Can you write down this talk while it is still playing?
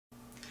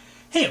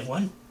Hey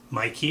everyone,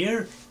 Mike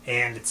here,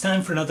 and it's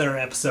time for another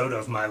episode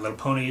of My Little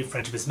Pony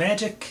Friendship is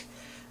Magic.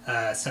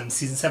 It's on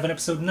Season 7,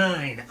 Episode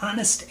 9,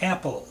 Honest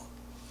Apple.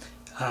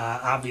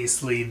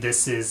 Obviously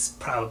this is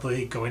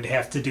probably going to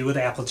have to do with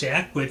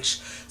Applejack,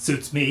 which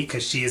suits me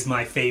because she is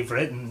my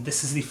favorite, and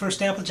this is the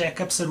first Applejack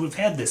episode we've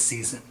had this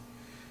season.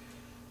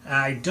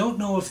 I don't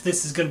know if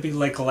this is going to be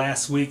like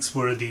last week's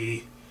where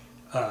the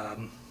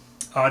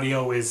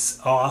audio is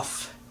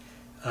off.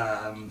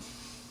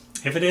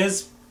 If it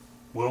is,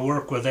 we'll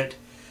work with it.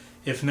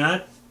 If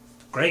not,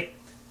 great.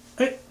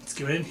 Alright, let's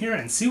get in here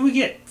and see what we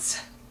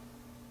get.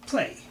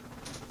 Play.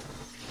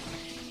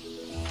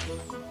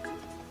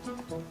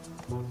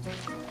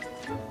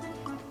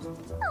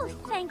 Oh,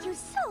 thank you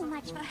so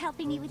much for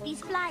helping me with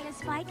these flyers,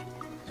 Spike.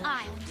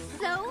 I'm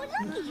so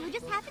lucky you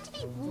just happened to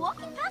be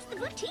walking past the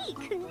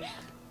boutique.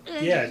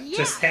 Yeah,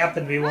 just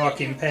happened to be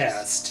walking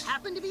past.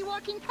 Happened to be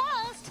walking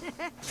past.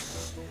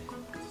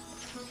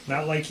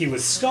 Not like he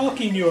was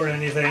stalking you or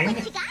anything.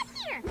 What you got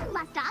here?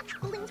 Lost dogs,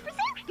 balloons for sale,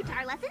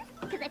 guitar lessons?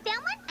 Because I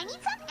found one, I need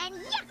some, and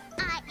yes,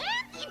 I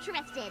am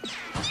interested.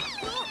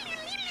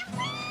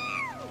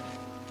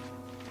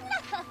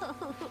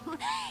 No,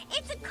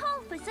 it's a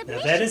call for submission.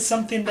 Now that is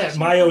something that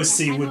my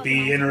OC would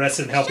be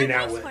interested in helping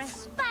out with.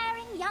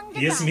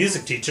 He is a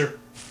music teacher.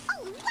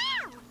 Oh,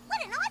 wow!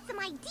 What an awesome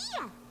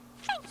idea!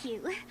 Thank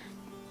you.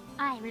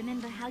 I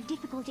remember how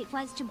difficult it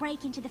was to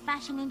break into the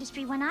fashion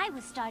industry when I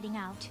was starting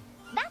out.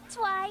 That's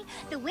why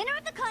the winner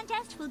of the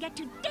contest will get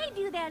to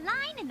debut their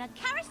line in the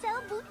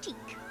Carousel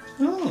Boutique.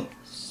 Oh.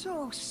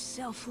 So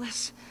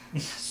selfless.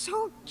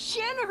 So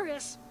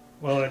generous.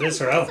 Well, it is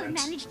her I also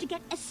element. managed to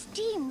get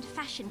esteemed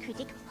fashion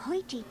critic,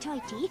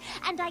 hoity-toity,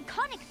 and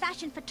iconic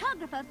fashion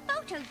photographer,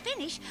 Photo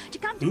Finish, to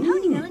come to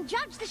Ponyville and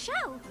judge the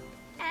show.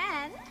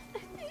 And...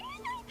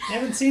 I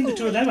haven't seen the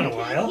two of them in a Wait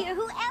till you while. hear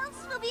who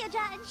else will be a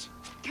judge?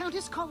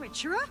 Countess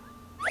Colratura?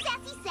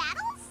 Sassy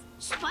Saddles?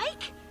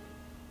 Spike?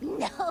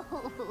 No.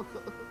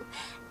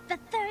 The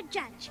third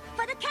judge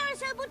for the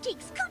Carousel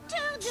Boutique's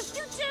Couture de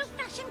Future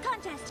Fashion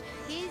Contest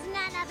is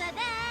none other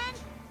than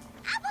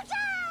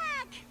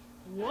Applejack!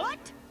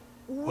 What?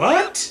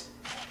 What?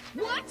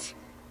 What?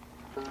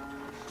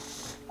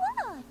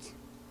 What?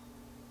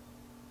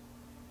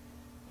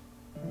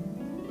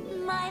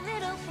 My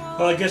little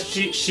Well, I guess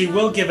she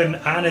will give an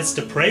honest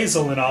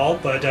appraisal and all,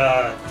 but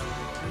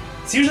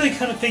it's usually the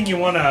kind of thing you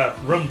want to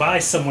run by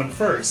someone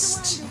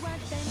first.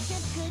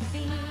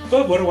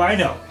 But what do I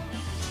know?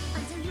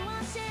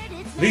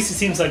 At least it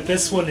seems like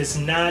this one is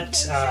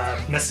not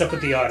messed up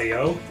with the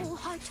audio.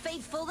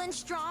 faithful and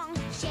strong,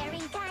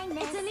 sharing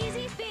kindness. It's an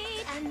easy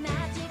feat, and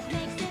magic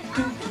makes it all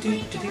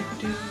complete. Do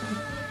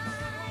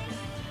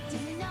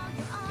you know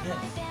you are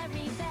my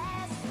very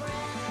best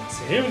friend?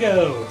 So here we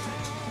go.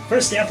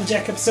 First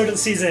Applejack episode of the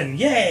season.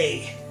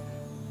 Yay!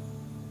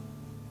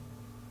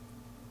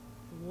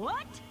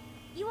 What?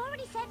 You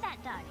already said that,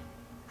 darling.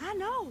 I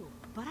know,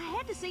 but I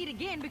had to say it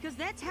again because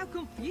that's how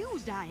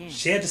confused I am.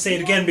 She had to say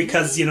it again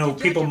because, you know,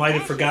 people might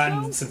have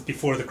forgotten since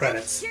before the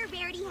credits. Sure,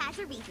 Verity has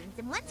her reasons,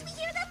 and once we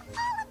hear them,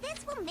 all of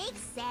this will make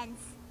sense.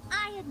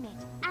 I admit,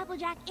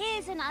 Applejack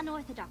is an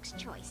unorthodox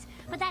choice,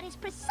 but that is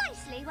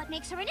precisely what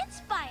makes her an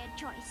inspired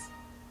choice.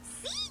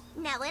 See?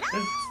 Know it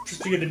all.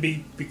 Just figured it'd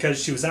be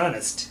because she was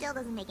honest. Still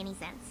doesn't make any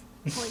sense.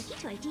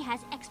 Hoity-toity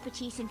has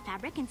expertise in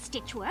fabric and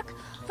stitch work.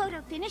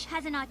 Photo Finish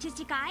has an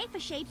artistic eye for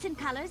shapes and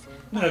colors.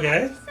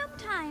 Okay.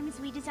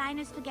 Sometimes we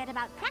designers forget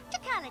about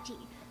practicality.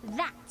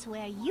 That's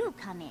where you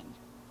come in.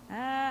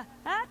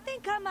 I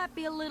think I might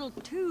be a little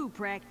too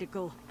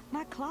practical.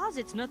 My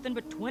closet's nothing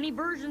but 20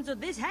 versions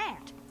of this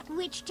hat.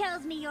 Which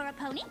tells me you're a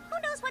pony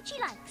who knows what she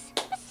likes.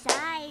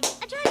 Besides,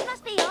 a judge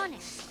must be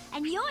honest.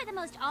 And you're the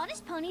most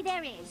honest pony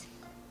there is.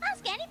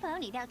 Ask any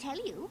pony, they'll tell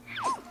you.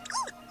 Ooh,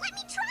 let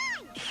me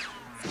try!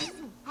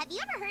 Excuse me, have you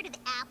ever heard of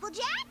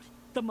Applejack?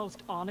 The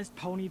most honest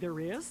pony there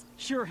is?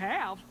 Sure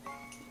have.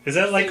 Is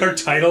that like her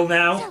title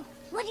now? So,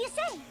 what do you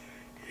say?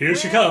 Here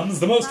she comes,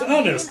 the most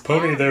honest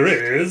pony there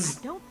is.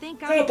 I don't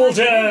think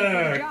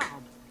Applejack!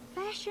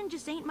 Fashion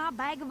just ain't my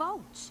bag of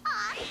oats.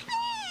 Aw,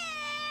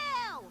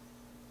 Bill!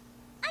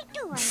 I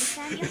do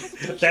understand your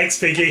hesitation. Thanks,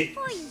 Piggy.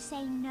 Before you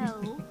say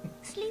no,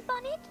 sleep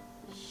on it?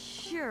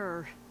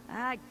 Sure.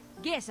 I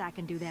guess I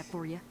can do that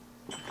for you.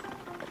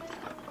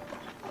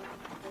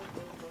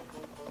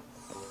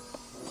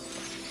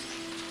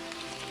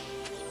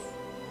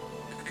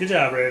 Good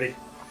job, Reddy.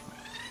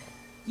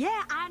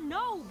 Yeah, I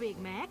know, Big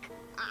Mac.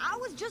 I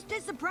was just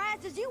as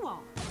surprised as you are.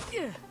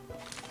 Ugh.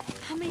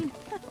 I mean,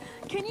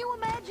 can you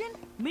imagine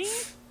me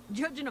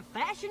judging a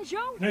fashion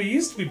show? No, you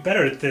used to be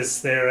better at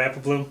this there,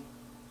 Apple Bloom.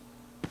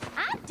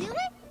 I'd do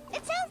it.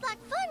 It sounds like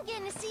fun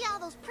getting to see all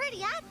those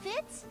pretty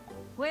outfits.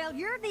 Well,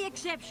 you're the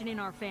exception in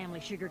our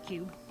family, Sugar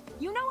Cube.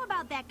 You know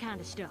about that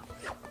kind of stuff.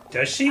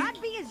 Does she? I'd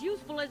be as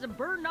useful as a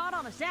bird knot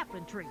on a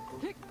sapling tree.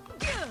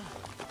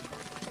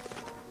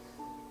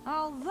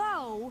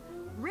 Although,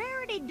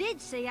 Rarity did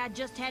say I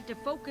just had to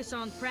focus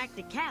on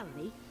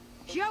practicality.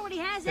 She already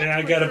has Yeah,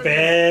 I got a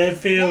bad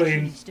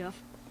feeling. Stuff.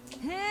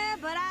 Yeah,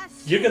 but I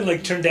You're gonna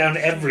like turn down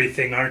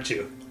everything, aren't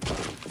you?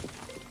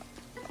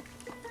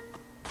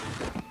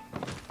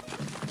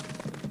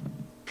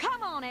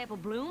 on, Apple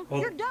Bloom.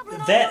 Well, You're doubling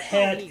all that up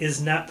hat on me.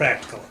 is not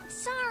practical.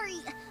 Sorry.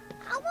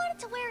 I wanted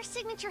to wear a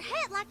signature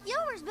hat like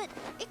yours, but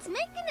it's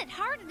making it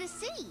harder to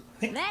see.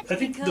 I That's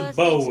think the because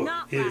bow it's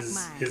not like is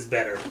mine.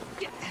 better.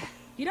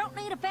 You don't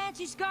need a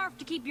fancy scarf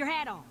to keep your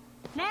hat on.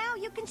 Now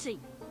you can see.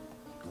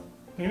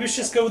 Maybe we should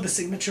just go with the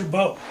signature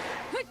bow.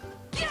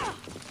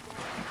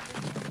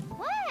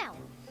 Wow,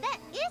 that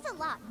is a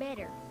lot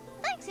better.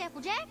 Thanks,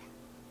 Applejack.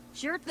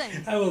 Sure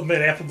thing. I will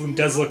admit, Apple Bloom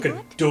does look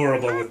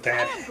adorable with I'm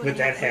that gonna help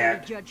Lily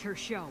hat. judge her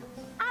show.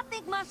 I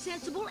think my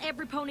sensible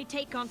every pony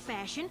take on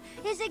fashion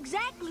is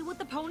exactly what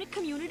the pony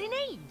community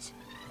needs.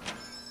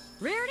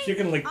 Rarity, You're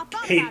gonna like I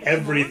thought hate about it some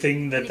more,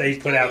 everything that and if they you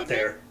put still out need me,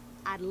 there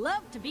I'd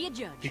love to be a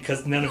judge.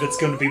 because none of it's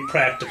going to be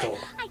practical.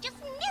 I just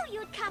knew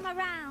you'd come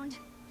around.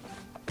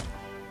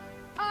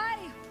 I,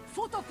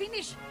 photo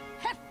finish,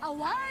 have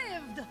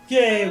arrived.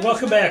 Yay!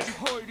 Welcome back.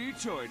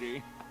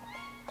 Hoity-toity.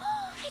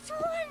 Oh, it's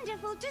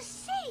wonderful to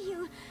see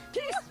you.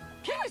 Kiss,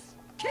 kiss,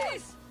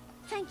 kiss.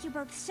 Thank you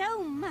both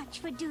so much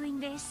for doing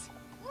this.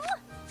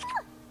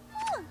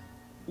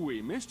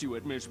 We missed you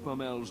at Miss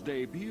Pommel's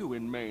debut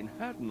in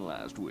Manhattan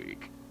last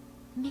week.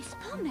 Miss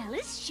Pommel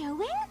is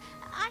showing?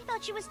 I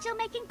thought she was still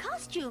making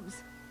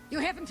costumes. You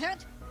haven't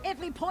heard?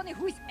 Every pony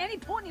who is any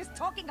pony is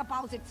talking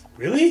about it.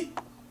 Really?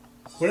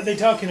 What are they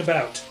talking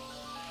about?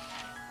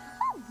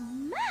 Oh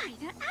my,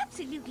 they're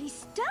absolutely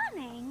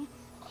stunning.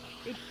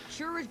 It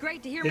sure is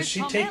great to hear Is Miss she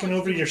Pommel taking is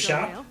over doing your so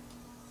shop? well.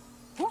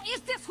 Who is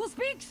this who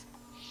speaks?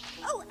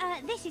 Oh,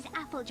 this is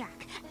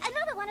Applejack,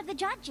 another one of the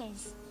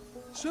judges.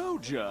 So,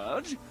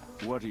 Judge,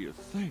 what do you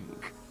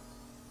think?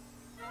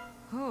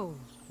 Oh,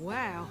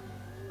 wow.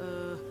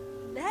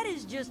 That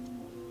is just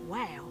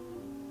wow.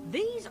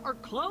 These are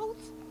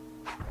clothes?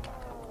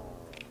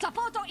 The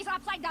photo is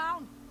upside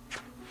down.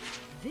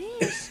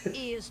 This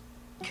is...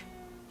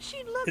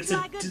 She looks It's a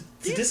like d-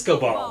 it's a disco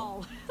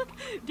ball.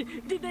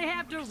 Did they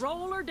have to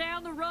roll her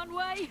down the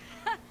runway?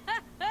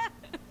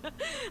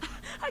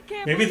 I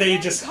can't Maybe believe they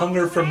that just hung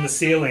her from the has to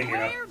ceiling, you know.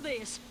 wear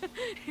this.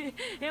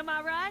 Am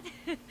I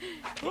right?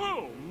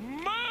 Oh,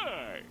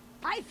 my!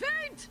 I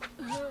faint!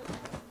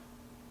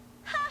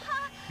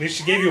 At least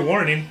she gave you a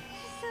warning.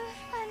 So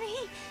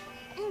funny.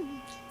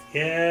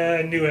 Yeah,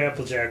 I knew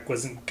Applejack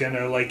wasn't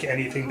gonna like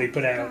anything they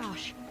put out.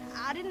 Gosh,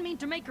 I didn't mean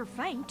to make her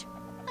faint.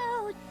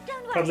 Oh,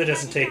 don't worry. Probably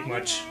doesn't about take it, darling.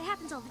 much. It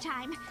happens all the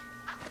time.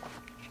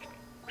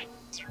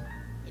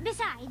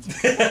 Besides,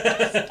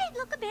 this did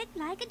look a bit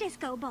like a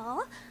disco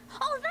ball.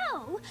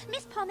 Although,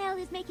 Miss Pommel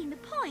is making the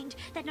point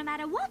that no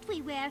matter what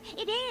we wear,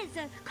 it is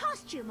a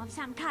costume of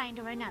some kind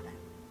or another.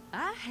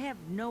 I have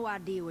no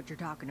idea what you're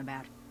talking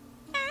about.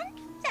 And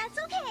that's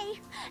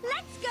okay.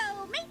 Let's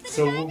go meet the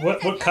So designers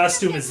what and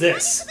costume get is ready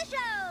this? for the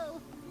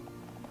show.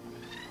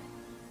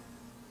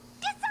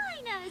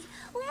 Designers,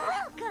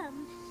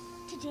 welcome.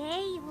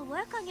 Today you will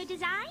work on your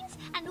designs,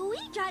 and we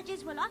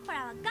judges will offer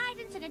our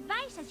guidance and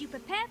advice as you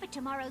prepare for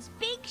tomorrow's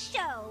big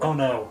show. Oh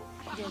no.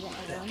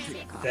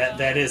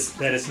 That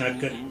is not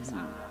good.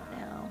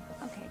 No.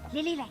 Okay.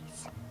 Lily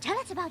Lace, tell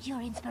us about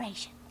your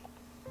inspiration.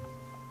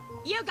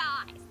 You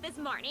guys, this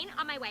morning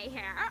on my way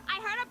here,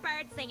 I heard a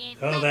bird singing.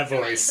 Oh, that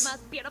literally voice. The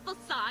most beautiful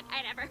song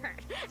I'd ever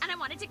heard. And I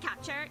wanted to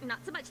capture not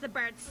so much the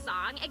bird's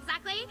song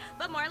exactly,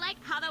 but more like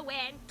how the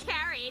wind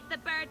carried the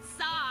bird's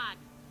song.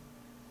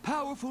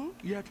 Powerful,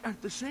 yet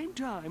at the same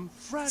time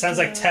fragile. Sounds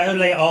like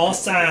totally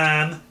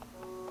awesome.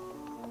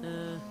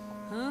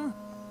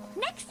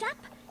 Next up,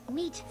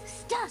 meet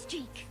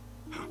Starstreak.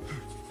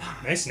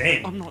 Nice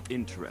name. I'm not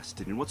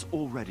interested in what's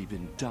already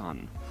been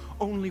done.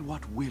 Only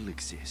what will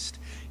exist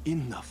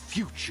in the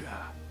future.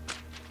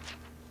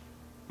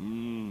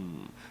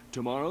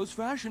 Tomorrow's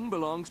fashion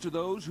belongs to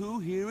those who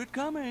hear it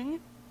coming.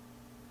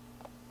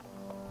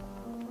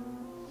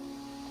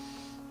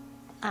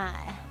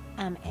 I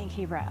am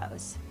Inky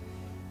Rose.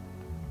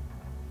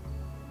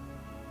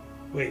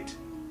 Wait.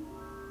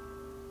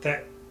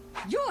 That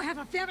You have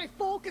a very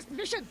focused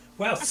mission.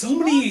 wow, A so strong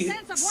many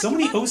sense of what so you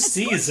many want is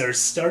OCs are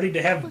starting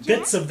to have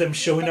bits of them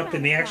showing up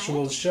in the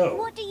actual show.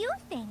 What do you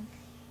think?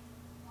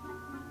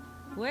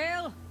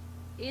 Well,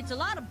 it's a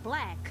lot of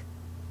black.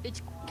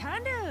 It's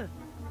kind of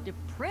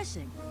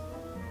depressing.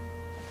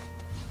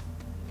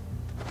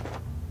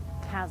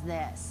 How's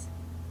this?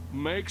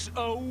 Makes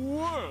a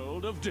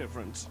world of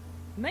difference.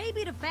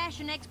 Maybe to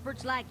fashion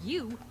experts like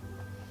you,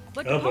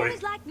 but Oh, to boy.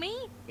 ponies like me,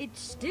 it's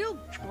still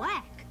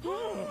black.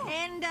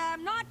 And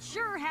I'm not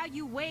sure how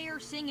you wear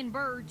singing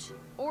birds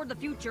or the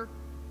future.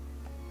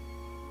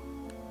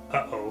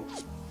 Uh-oh.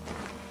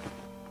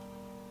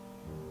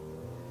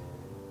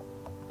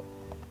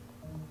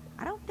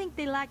 I don't think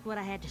they liked what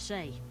I had to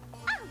say.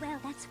 Oh, well,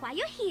 that's why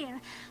you're here.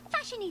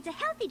 Fashion needs a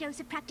healthy dose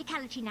of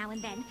practicality now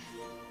and then.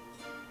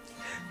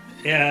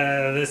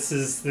 Yeah, this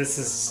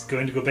is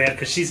going to go bad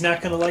because she's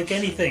not going to like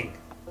anything.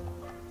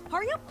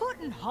 Are you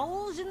putting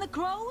holes in the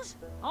clothes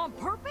on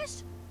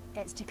purpose?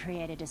 It's to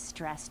create a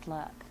distressed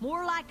look.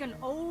 More like an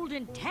old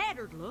and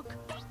tattered look.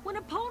 When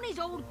a pony's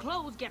old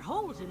clothes get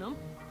holes in them,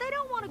 they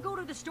don't want to go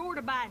to the store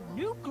to buy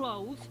new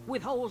clothes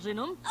with holes in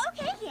them.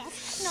 Okay,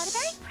 yes. Not a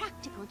very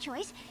practical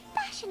choice.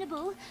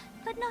 Fashionable,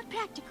 but not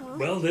practical.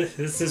 Well,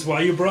 this is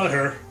why you brought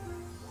her.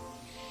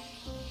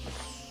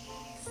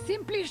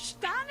 Simply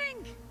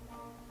stunning.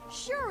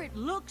 Sure, it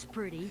looks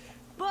pretty,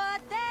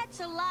 but that's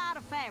a lot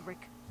of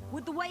fabric.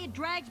 With the way it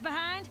drags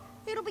behind,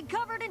 it'll be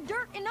covered in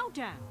dirt in no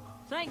time.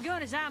 Thank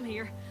goodness I'm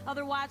here.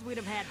 Otherwise, we'd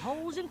have had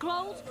holes in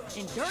clothes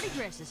and dirty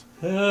dresses.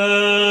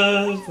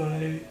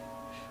 Boy.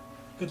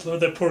 Good lord,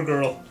 that poor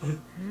girl.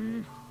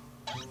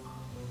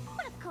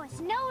 But of course,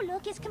 no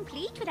look is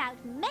complete without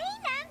mane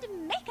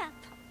and makeup.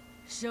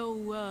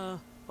 So,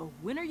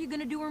 when are you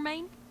gonna do her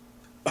mane?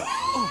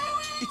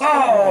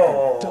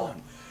 Oh!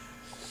 Done.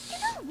 You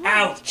know what?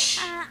 Ouch!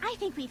 I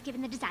think we've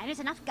given the designers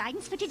enough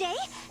guidance for today.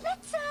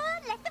 Let's,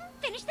 let them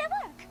finish their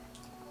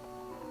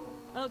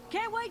work.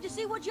 Can't wait to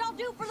see what y'all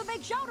do for the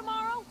big show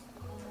tomorrow.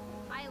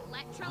 I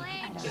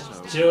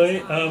literally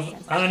Joy of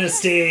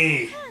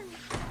honesty.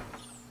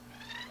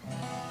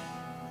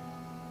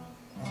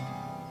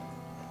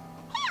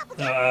 Hey,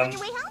 Applejack, on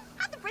your way home,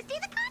 how'd the first day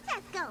of the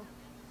contest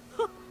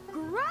go?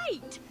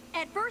 Great!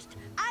 At first,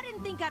 I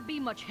didn't think I'd be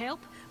much help,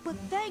 but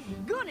thank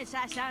goodness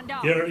I signed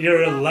off.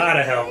 You're a lot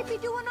of help. I'd be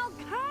doing all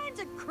kinds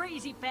of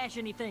crazy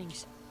fashiony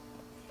things.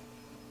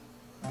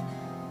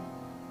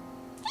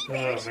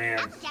 Oh man.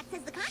 Applejack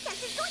says the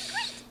contest is going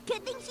great.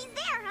 Good thing she's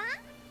there, huh?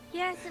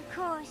 Yes, of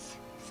course.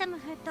 Some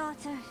of her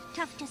thoughts are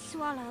tough to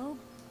swallow,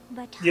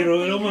 but You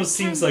know, it almost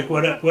seems like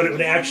what it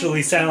would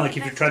actually sound like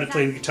if you tried to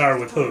play the guitar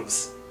with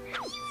hooves.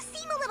 You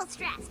seem a little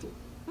stressed.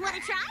 Want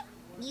to try?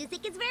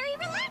 Music is very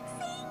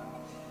relaxing.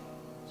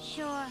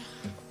 Sure.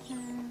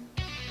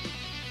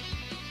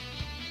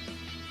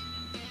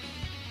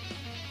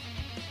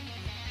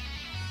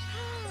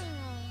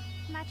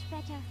 Much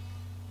better.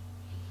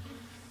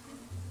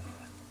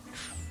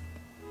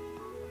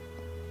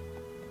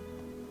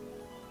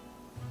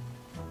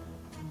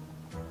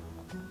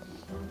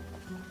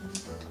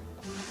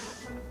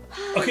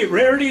 Okay,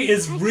 Rarity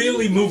is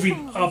really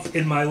moving up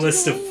in my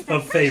list of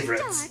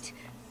favorites.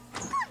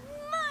 Good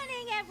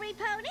morning, every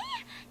pony.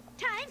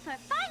 Time for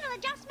final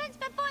adjustments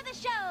before the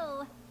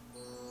show.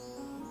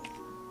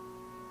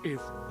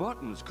 If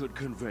buttons could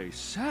convey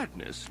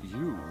sadness,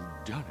 you've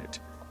done it.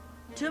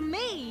 To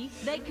me,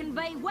 they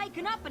convey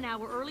waking up an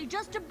hour early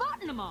just to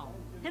button them all.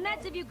 And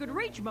that's if you could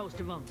reach most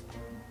of them.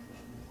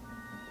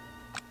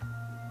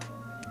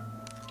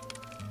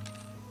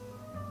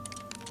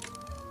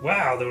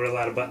 Wow, there were a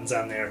lot of buttons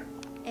on there.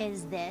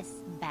 Is this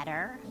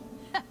better?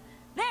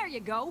 There you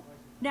go.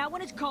 Now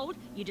when it's cold,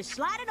 you just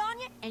slide it on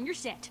you and you're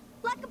set.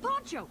 Like a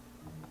poncho.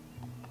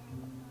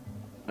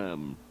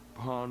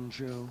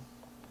 Poncho?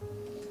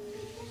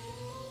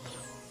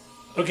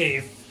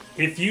 Okay,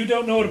 if you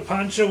don't know what a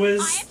poncho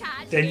is,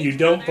 then you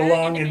don't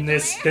belong in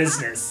this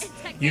business.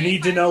 You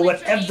need to know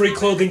what every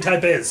clothing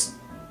type is.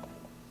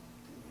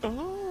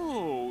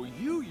 Oh,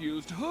 you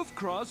used hoof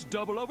cross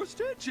double over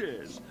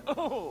stitches.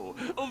 Oh,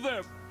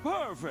 they're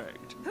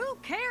perfect. Who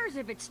cares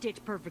if it's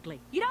stitched perfectly?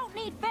 You don't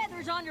need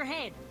feathers on your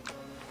head.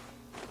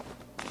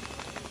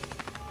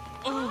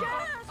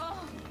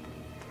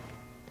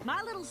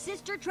 My little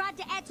sister tried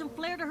to add some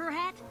flair to her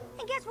hat,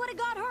 and guess what it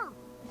got her?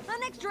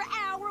 An extra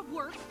hour of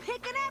work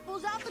picking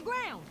apples out the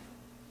ground.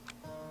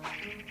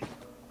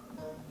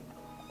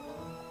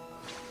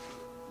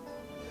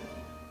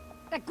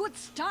 A good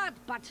start,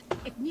 but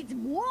it needs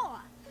more.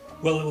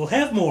 Well, it will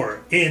have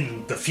more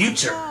in the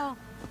future.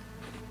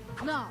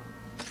 No.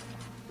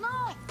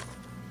 No.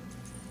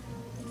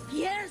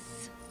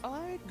 Yes.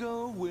 I'd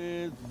go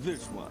with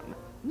this one.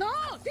 No,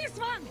 this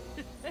one.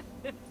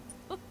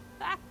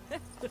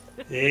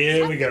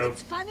 Here we go.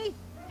 It's funny.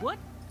 What?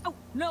 Oh,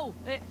 no.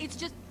 It's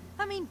just,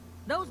 I mean,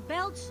 those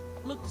belts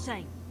look the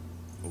same.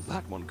 Well,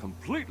 that one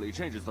completely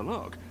changes the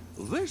look.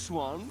 This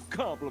one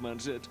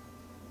complements it.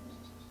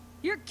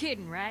 You're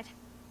kidding, right?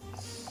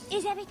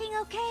 Is everything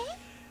okay?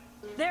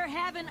 They're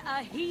having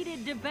a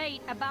heated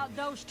debate about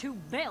those two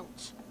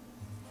belts.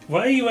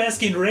 Why are you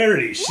asking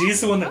Rarity? She's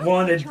the one that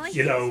wanted,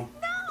 you know,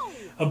 No!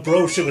 a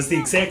brooch that was the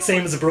exact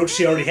same as the brooch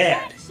she already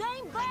had.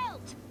 Same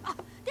belt.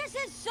 This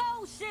is so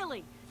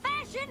silly.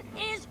 Fashion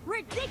is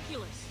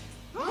ridiculous.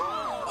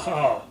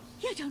 Oh.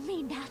 You don't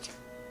mean that.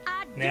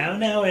 I do.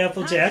 Now,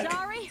 Applejack. I'm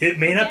sorry, It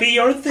may not be that's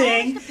your my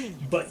thing, honest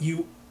opinion. but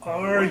you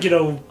are, you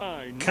know,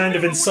 I kind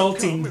of knew it would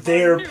insulting come if I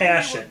their knew we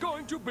passion. were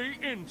going to be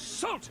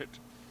insulted.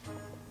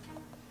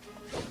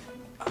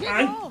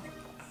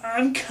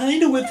 I'm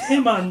kind of with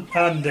him on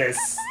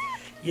this.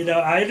 You know,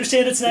 I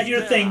understand it's not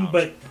your thing,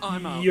 but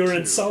I'm out you're too.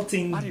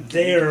 insulting I didn't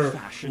their need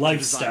fashion to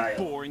design lifestyle.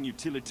 boring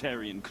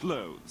utilitarian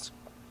clothes.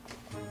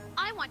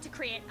 I want to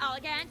create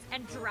elegance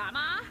and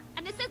drama,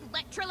 and this is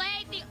literally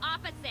the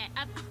opposite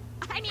of.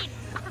 I mean,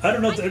 I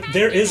don't know,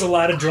 there is a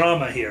lot of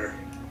drama here.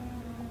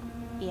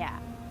 Yeah.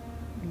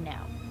 No.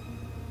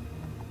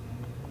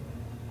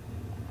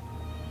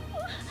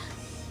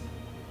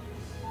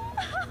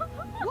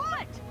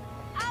 What?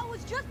 I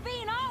was just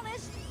being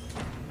honest.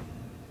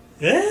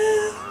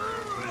 Eh?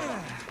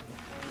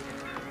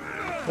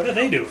 What do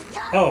they do?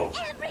 Oh,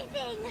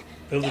 Everything!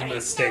 building There the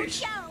is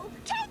stage. No show.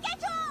 Take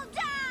it all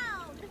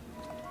down.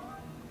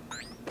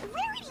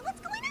 Rarity, what's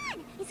going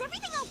on? Is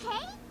everything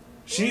okay?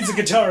 She needs a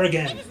guitar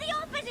again. It is the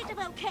opposite of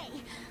okay.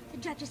 The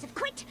judges have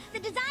quit. The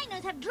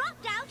designers have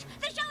dropped out.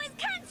 The show is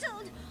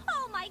cancelled.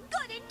 All my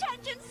good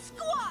intentions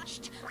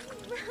squashed.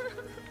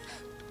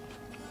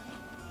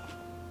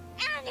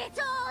 And it's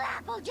all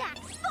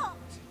Applejack's fault.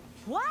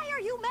 Why are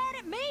you mad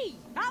at me?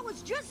 I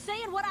was just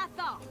saying what I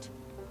thought.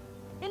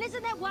 And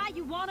isn't that why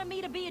you wanted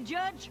me to be a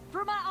judge?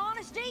 For my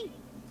honesty?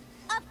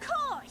 Of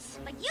course,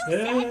 but you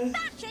said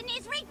fashion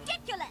is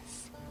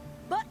ridiculous.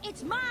 But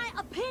it's my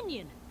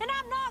opinion, and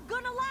I'm not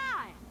gonna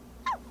lie.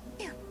 Oh,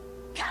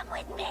 come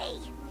with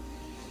me.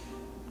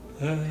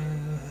 Oh,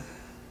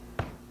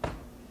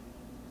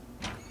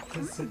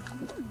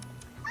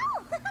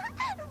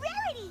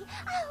 Rarity!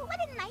 Oh, what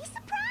a nice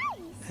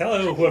surprise!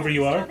 Hello, whoever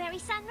you are. Strawberry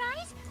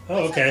Sunrise?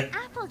 Oh, okay. This is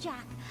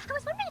Applejack. I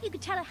was wondering if you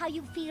could tell her how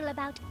you feel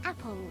about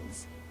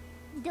apples.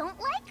 Don't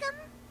like them.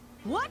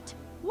 What?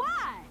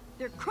 Why?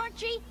 They're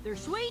crunchy, they're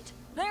sweet,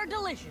 they're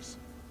delicious.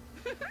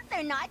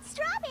 They're not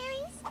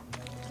strawberries.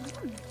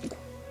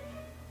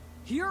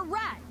 You're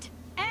right.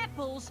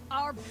 Apples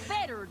are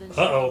better than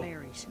Uh-oh.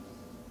 strawberries.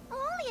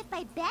 Only if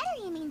by better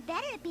you mean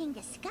better at being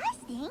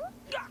disgusting.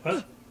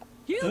 What?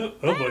 You Oh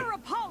better boy.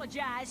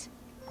 apologize.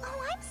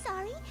 Oh, I'm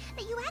sorry,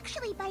 but you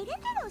actually bite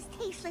into those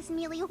tasteless,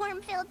 mealy,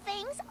 worm-filled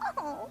things.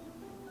 Oh.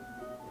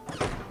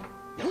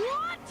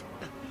 What?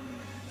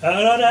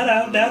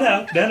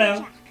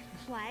 No.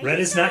 Why are Red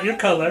you is not your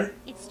sorry? color.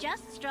 It's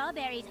just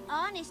Strawberry's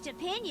honest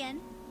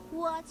opinion.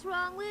 What's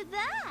wrong with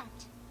that?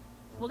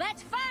 Well,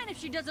 that's fine if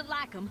she doesn't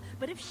like them,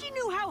 but if she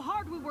knew how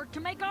hard we worked to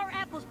make our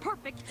apples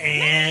perfect,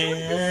 maybe she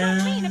wouldn't be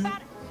so mean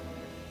about it.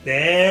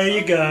 There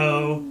you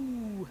go.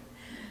 Ooh.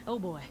 Oh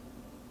boy.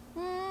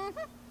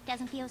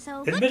 Doesn't feel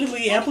so good.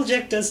 Admittedly,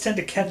 Applejack does tend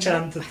to catch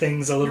on to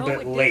things a little No,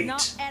 bit it did late.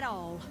 not at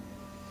all.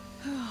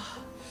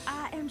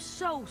 I am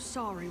so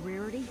sorry,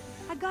 Rarity.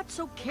 I got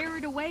so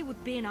carried away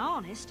with being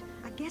honest.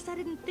 I guess I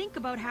didn't think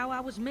about how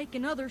I was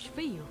making others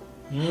feel.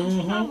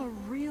 I'm a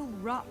real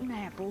rotten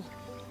apple.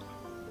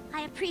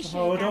 I appreciate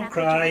Oh, that, don't Applejack.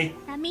 cry.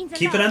 That means a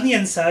Keep lot. it on the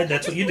inside,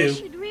 that's what you I just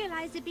do. wish you'd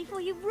realized it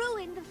before you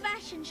ruined the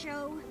fashion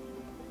show.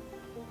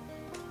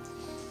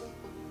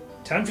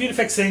 Time for you to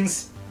fix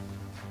things.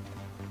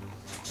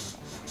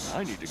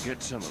 I need to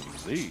get some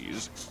of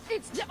these.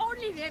 It's the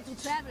only way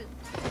to travel.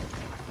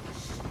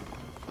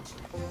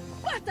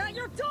 What are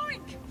you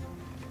doing?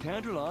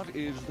 Canterlot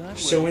is that way.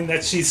 Showing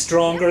that she's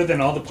stronger than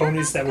all the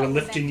ponies that were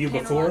lifting you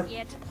before.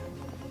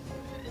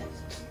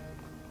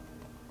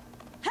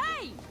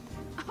 Hey!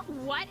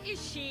 What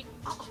is she?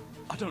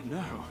 I don't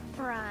know.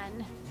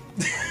 Run.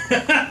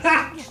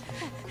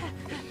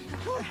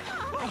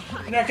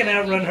 You're not gonna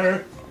outrun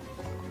her.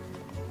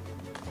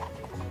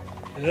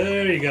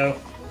 There you go.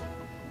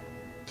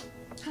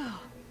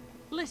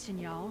 Listen,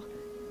 y'all.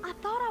 I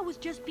thought I was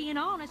just being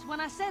honest when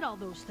I said all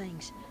those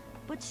things.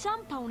 But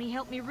some pony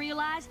helped me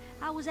realize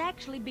I was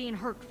actually being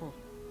hurtful.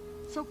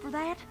 So for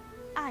that,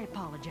 I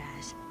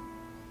apologize.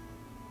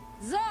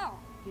 So,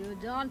 you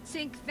don't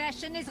think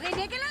fashion is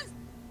ridiculous?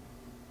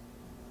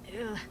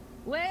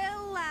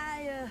 Well,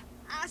 I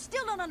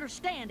still don't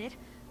understand it,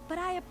 but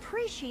I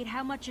appreciate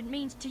how much it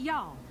means to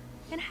y'all,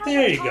 and how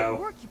There much you hard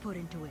go. work you put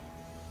into it.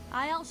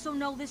 I also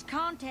know this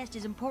contest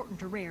is important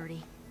to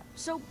Rarity.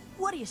 So,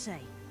 what do you say?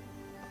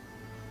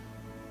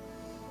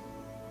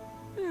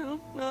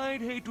 Well,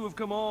 I'd hate to have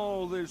come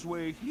all this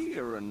way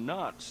here and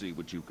not see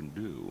what you can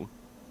do.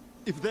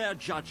 If they're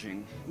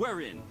judging,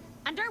 we're in.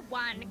 Under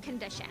one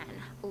condition,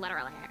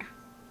 literally.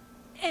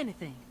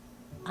 Anything.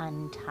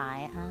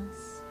 Untie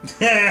us.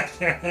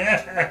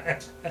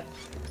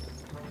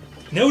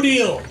 No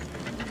deal.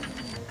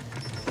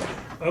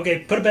 Okay,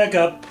 put it back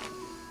up.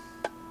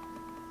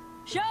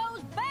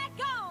 Show's back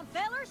on,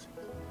 fellers!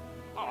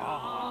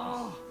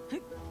 Oh.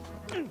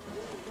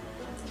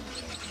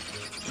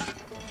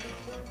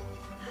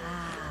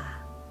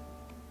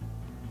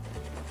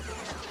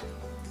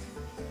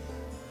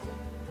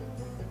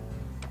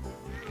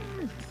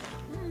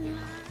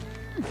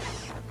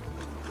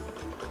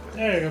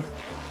 There you go.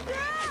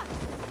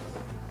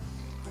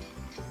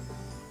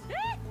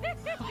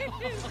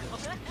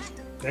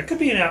 That could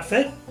be an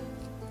outfit.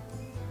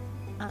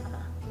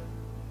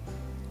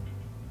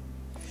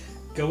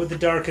 Go with the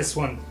darkest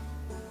one.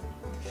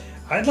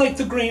 I'd like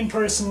the green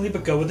personally,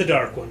 but go with the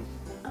dark one.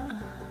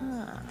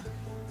 I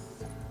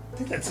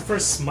think that's the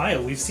first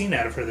smile we've seen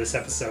out of her this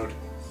episode.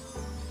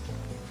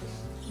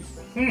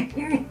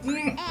 And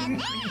then,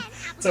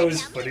 It's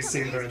always Applejack funny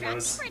seeing her in drunk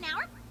those. For an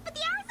hour, but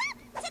the hour's up.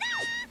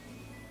 Ta-da!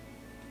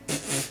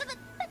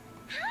 but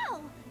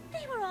how?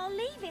 They were all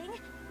leaving.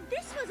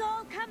 This was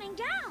all coming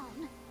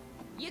down.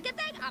 You could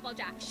thank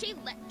Applejack. She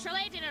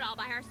literally did it all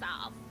by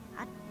herself.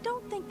 I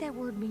don't think that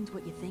word means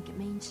what you think it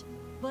means.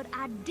 But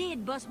I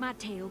did bust my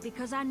tail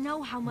because I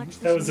know how much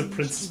That was a means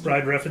Princess to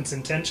Bride reference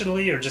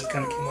intentionally, or just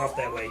kind of came off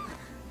that way?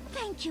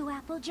 Thank you,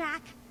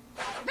 Applejack.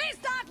 We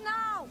start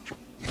now!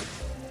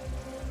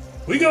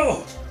 We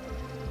go!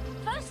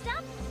 First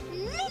up,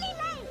 Lily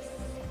Lace.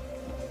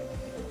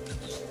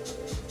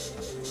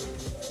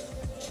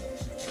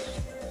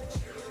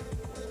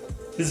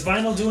 Is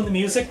Vinyl doing the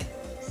music?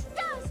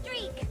 Star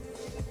Streak!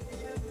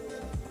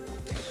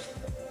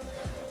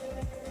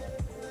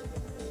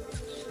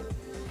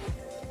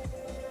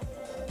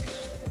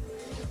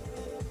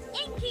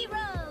 Inky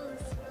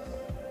Rose!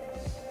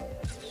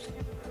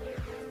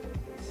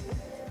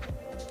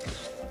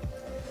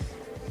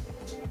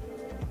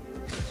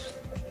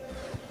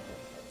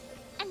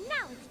 And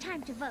now it's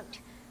time to vote.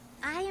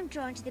 I am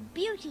drawn to the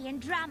beauty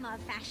and drama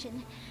of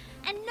fashion.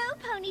 And no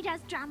pony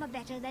does drama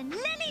better than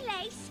Lily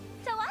Lace,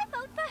 so I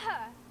vote for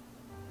her.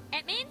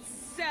 It means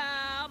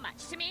so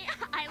much to me.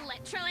 I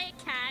literally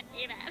can't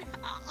even.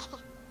 Oh.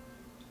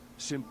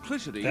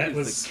 Simplicity That is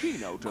was the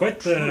keynote quite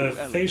of the true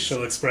elegance.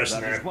 facial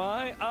expression That is there.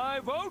 why I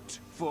vote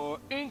for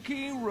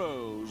Inky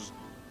Rose.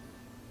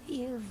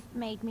 You've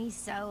made me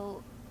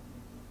so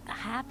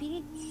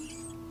happy.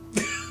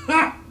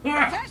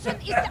 Fashion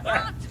is the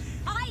art.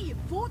 I,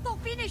 photo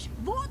finish,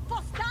 vote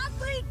for Star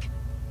Streak.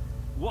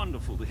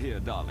 Wonderful to hear,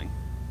 darling.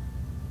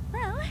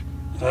 Well,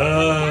 it's all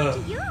down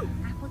to you,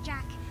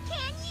 Applejack.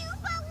 Can you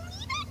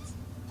believe it?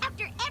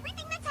 After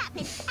everything that's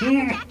happened,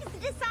 Applejack is the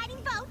deciding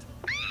vote.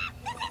 Ah,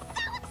 this is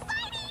so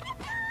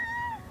exciting!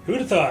 Who'd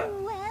have thought?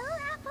 Well,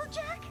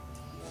 Applejack?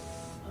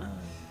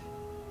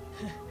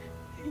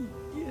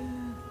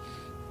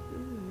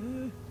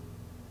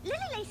 Lily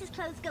Lace's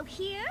clothes go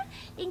here,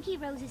 Inky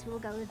Rose's will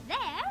go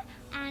there,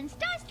 and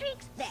Star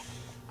Streak's there.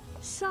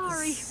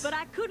 Sorry, but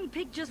I couldn't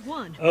pick just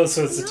one. Oh,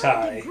 so it's a They all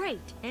tie. did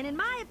great, and in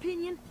my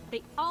opinion,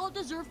 they all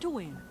deserve to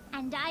win.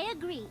 And I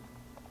agree.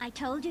 I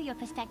told you your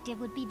perspective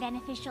would be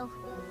beneficial.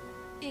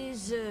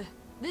 Is,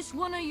 this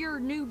one of your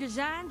new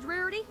designs,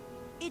 Rarity?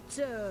 It's,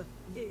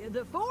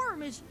 the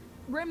form is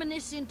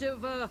reminiscent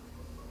of,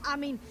 I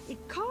mean, it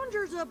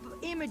conjures up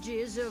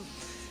images of,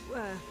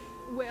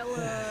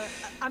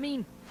 I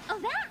mean... Oh,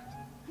 that?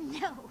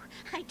 No,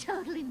 I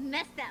totally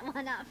messed that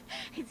one up.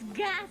 It's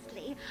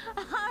ghastly,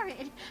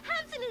 horrid,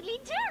 absolutely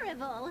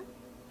terrible.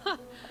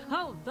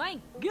 Oh,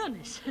 thank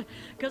goodness.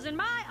 Because in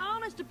my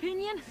honest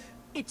opinion,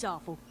 it's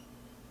awful.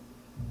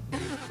 Oh,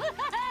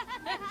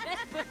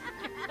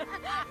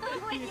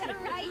 you're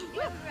right,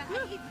 you're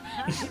right.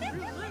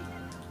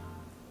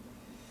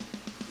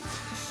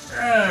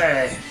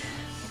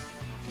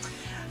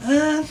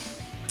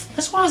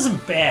 This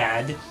wasn't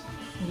bad.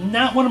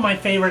 Not one of my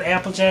favorite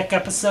Applejack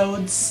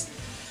episodes.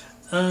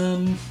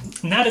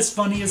 Not as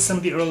funny as some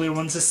of the earlier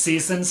ones this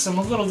season, so I'm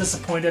a little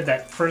disappointed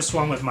that first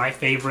one with my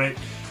favorite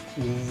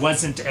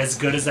wasn't as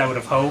good as I would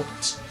have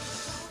hoped.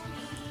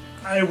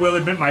 I will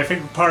admit my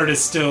favorite part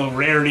is still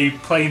Rarity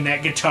playing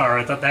that guitar.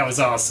 I thought that was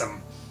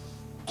awesome.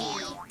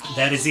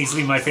 That is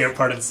easily my favorite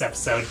part of this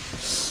episode.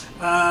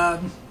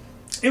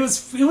 It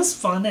was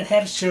fun. It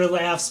had its share of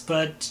laughs,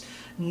 but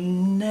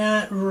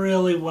not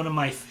really one of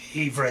my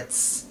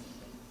favorites.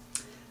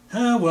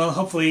 Well,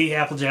 hopefully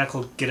Applejack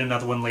will get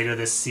another one later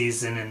this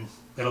season, and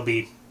it'll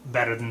be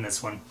better than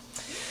this one.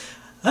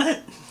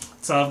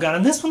 That's all I've got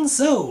on this one,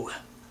 so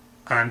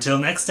until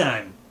next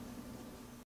time.